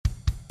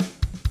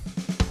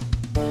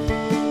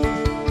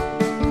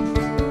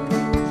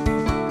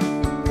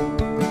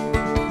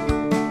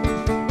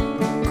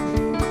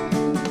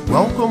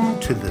Welcome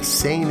to the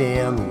St.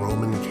 Anne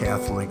Roman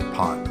Catholic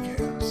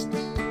Podcast,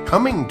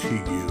 coming to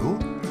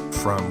you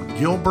from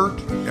Gilbert,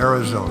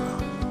 Arizona.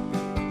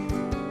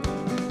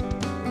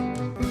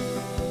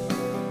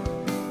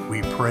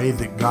 We pray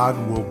that God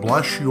will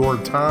bless your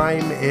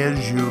time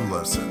as you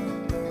listen.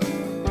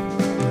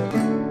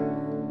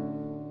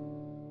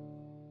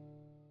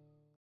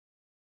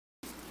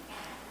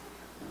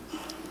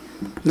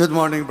 Good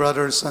morning,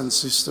 brothers and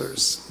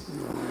sisters.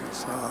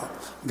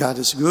 God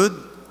is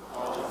good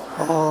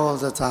all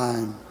the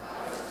time.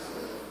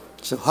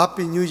 So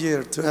Happy New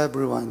Year to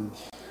everyone.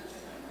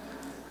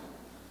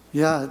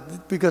 Yeah,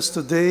 because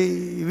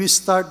today we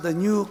start the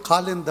new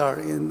calendar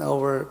in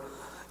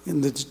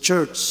the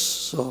church.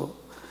 So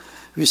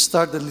we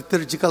start the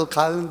liturgical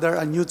calendar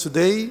anew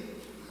today,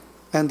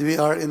 and we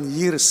are in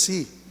year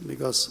C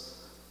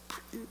because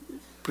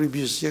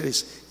previous year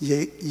is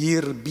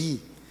year B.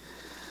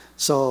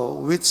 So,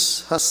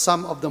 which has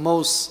some of the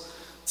most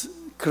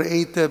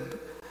creative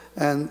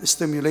and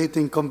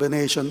stimulating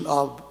combination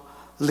of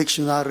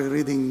lectionary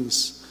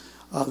readings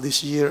of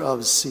this year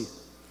of C.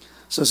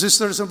 So,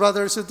 sisters and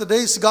brothers, in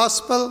today's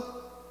gospel,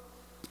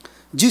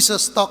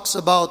 Jesus talks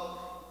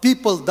about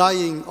people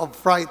dying of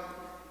fright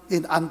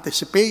in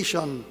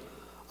anticipation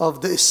of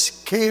the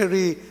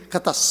scary,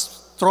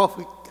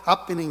 catastrophic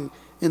happening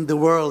in the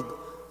world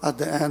at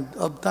the end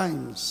of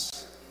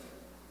times.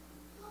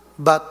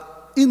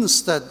 But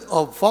instead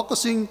of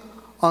focusing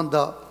on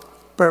the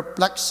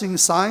perplexing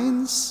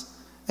signs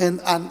and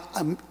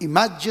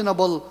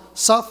unimaginable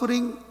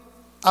suffering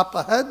up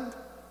ahead,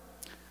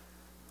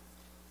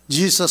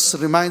 Jesus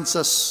reminds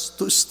us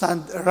to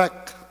stand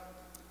erect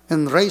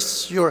and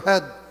raise your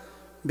head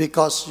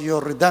because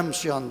your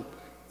redemption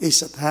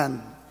is at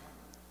hand.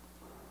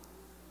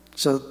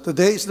 So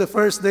today is the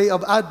first day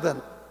of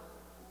Advent,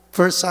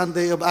 first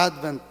Sunday of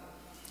Advent,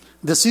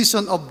 the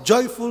season of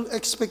joyful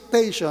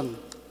expectation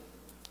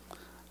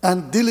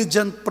and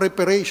diligent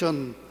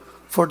preparation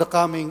for the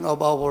coming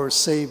of our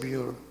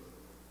Savior.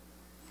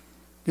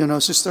 You know,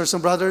 sisters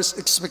and brothers,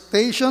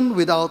 expectation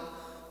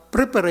without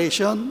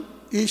preparation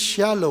is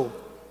shallow.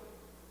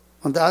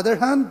 On the other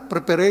hand,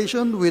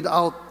 preparation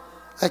without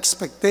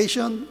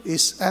expectation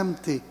is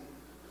empty.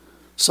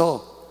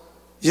 So,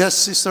 yes,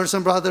 sisters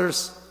and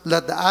brothers,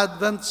 let the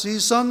Advent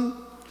season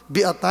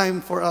be a time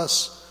for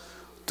us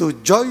to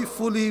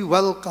joyfully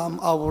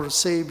welcome our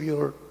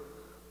Savior,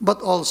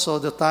 but also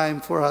the time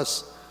for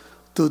us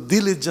to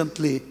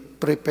diligently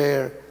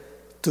prepare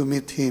to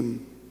meet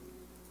Him.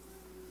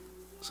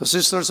 So,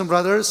 sisters and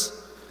brothers,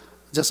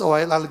 just a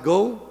while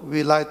ago,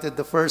 we lighted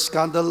the first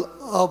candle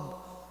of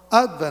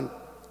Advent.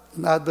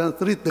 In Advent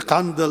read the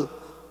candle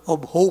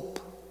of hope.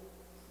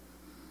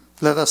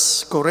 Let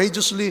us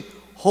courageously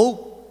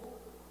hope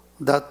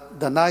that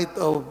the night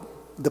of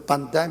the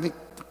pandemic,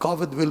 the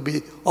COVID, will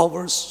be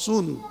over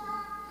soon.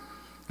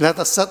 Let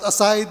us set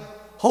aside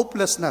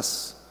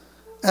hopelessness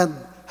and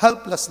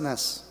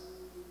helplessness.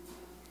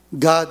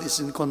 God is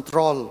in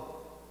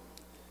control,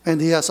 and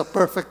He has a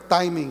perfect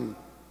timing.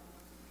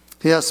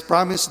 He has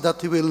promised that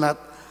He will not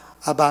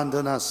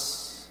abandon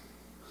us.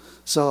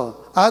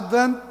 So,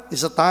 Advent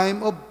is a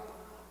time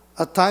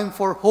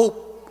for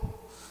hope,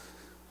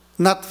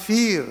 not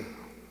fear.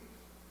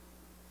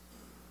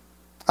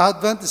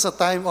 Advent is a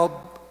time of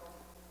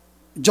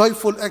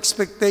joyful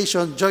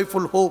expectation,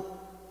 joyful hope.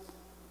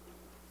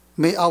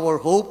 May our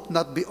hope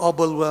not be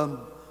overwhelmed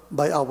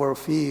by our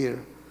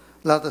fear.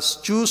 Let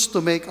us choose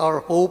to make our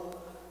hope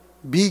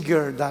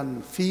bigger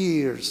than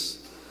fears.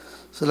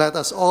 So let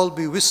us all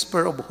be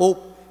whisper of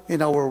hope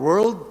in our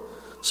world,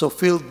 so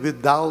filled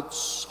with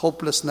doubts,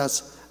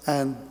 hopelessness,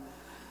 and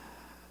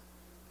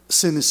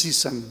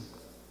cynicism.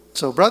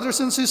 So, brothers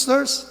and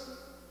sisters,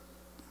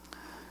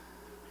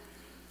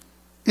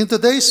 in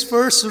today's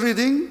first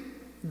reading,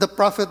 the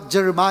prophet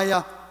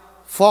Jeremiah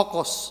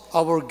focused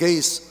our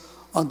gaze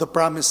on the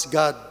promise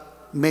God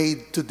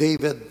made to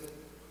David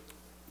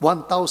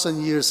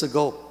 1,000 years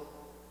ago,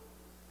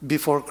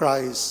 before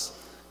Christ.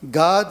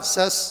 God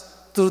says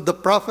through the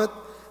prophet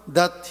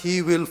that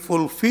He will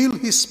fulfill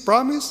His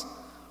promise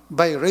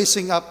by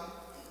raising up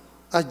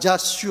a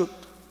just shoot,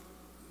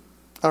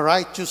 a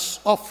righteous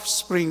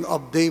offspring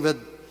of David,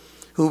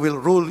 who will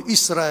rule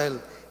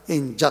Israel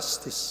in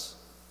justice.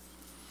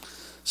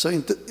 So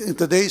in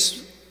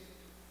today's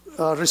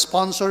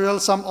responsorial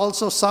psalm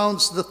also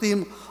sounds the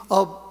theme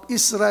of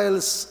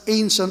Israel's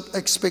ancient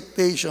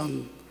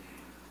expectation.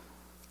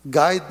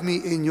 Guide me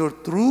in your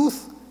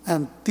truth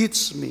and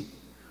teach me,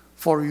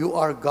 for you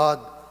are God,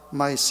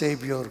 my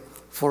Savior.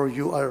 For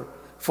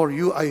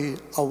you I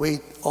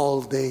await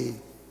all day.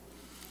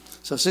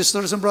 So,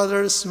 sisters and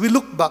brothers, we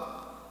look back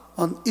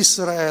on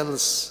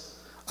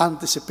Israel's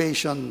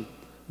anticipation,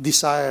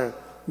 desire,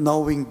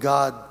 knowing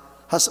God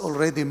has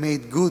already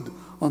made good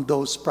on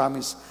those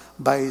promises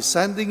by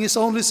sending His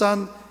only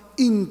Son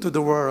into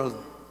the world.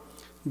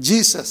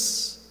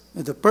 Jesus,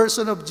 in the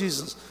person of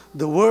Jesus,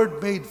 the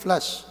Word made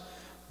flesh,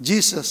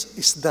 Jesus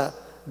is the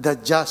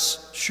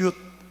just shoot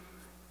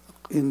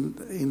in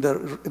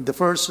the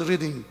first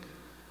reading.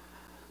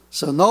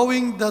 So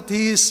knowing that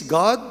He is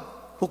God,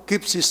 who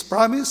keeps his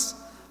promise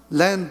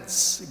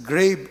lends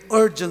grave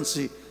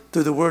urgency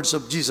to the words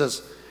of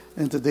Jesus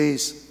in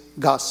today's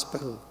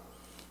gospel.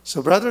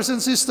 So, brothers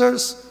and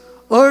sisters,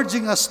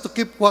 urging us to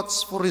keep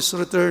watch for his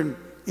return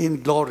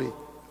in glory.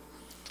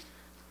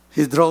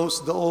 He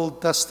draws the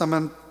Old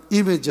Testament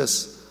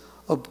images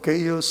of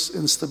chaos,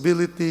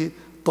 instability,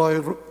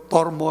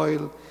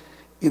 turmoil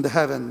in the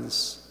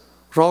heavens,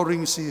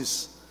 roaring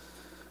seas,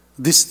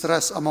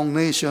 distress among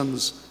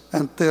nations,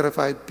 and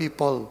terrified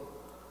people.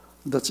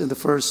 That's in the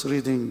first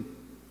reading.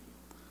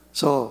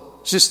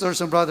 So,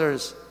 sisters and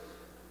brothers,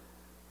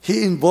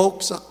 he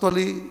invokes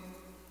actually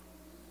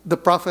the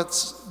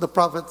prophets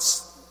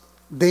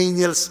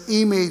Daniel's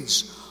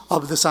image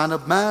of the Son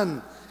of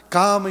Man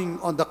coming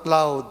on the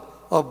cloud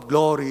of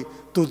glory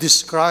to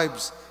describe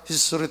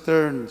his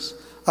returns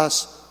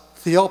as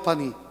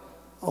theophany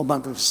or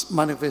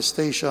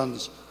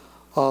manifestations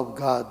of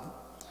God.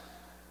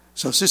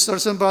 So,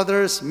 sisters and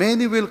brothers,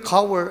 many will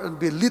cower and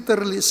be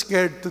literally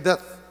scared to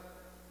death.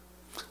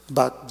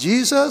 But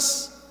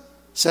Jesus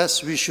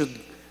says we should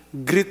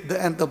greet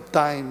the end of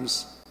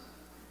times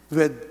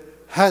with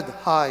head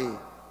high,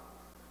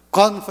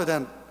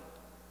 confident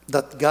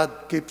that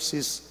God keeps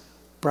his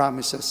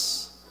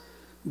promises,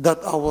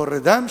 that our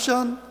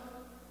redemption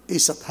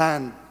is at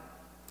hand,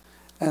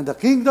 and the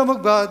kingdom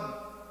of God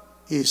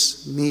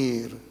is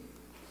near.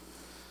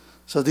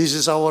 So this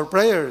is our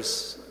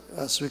prayers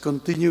as we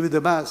continue with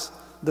the Mass,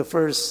 the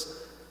first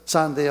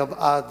Sunday of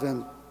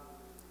Advent.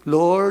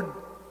 Lord,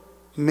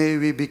 may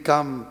we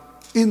become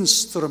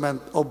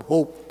instrument of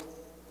hope,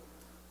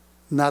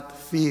 not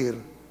fear.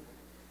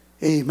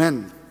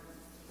 Amen.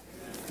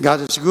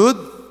 God is good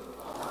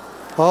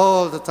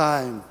all the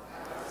time.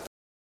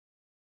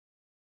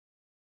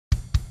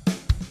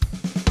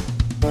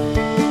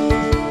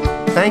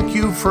 Thank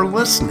you for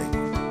listening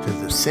to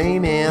the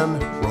St. Anne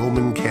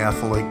Roman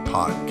Catholic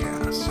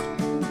Podcast.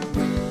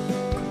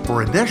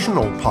 For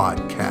additional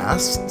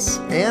podcasts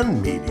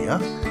and media,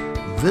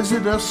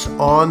 visit us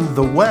on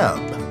the web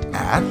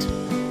at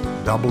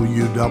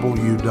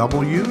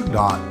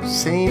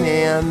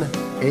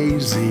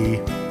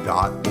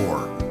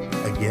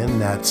www.stanaz.org. Again,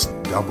 that's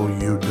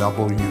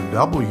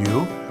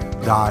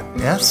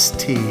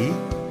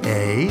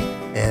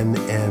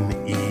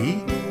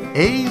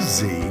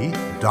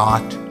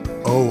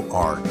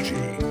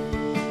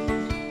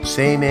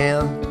St.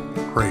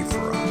 Anne, pray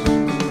for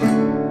us.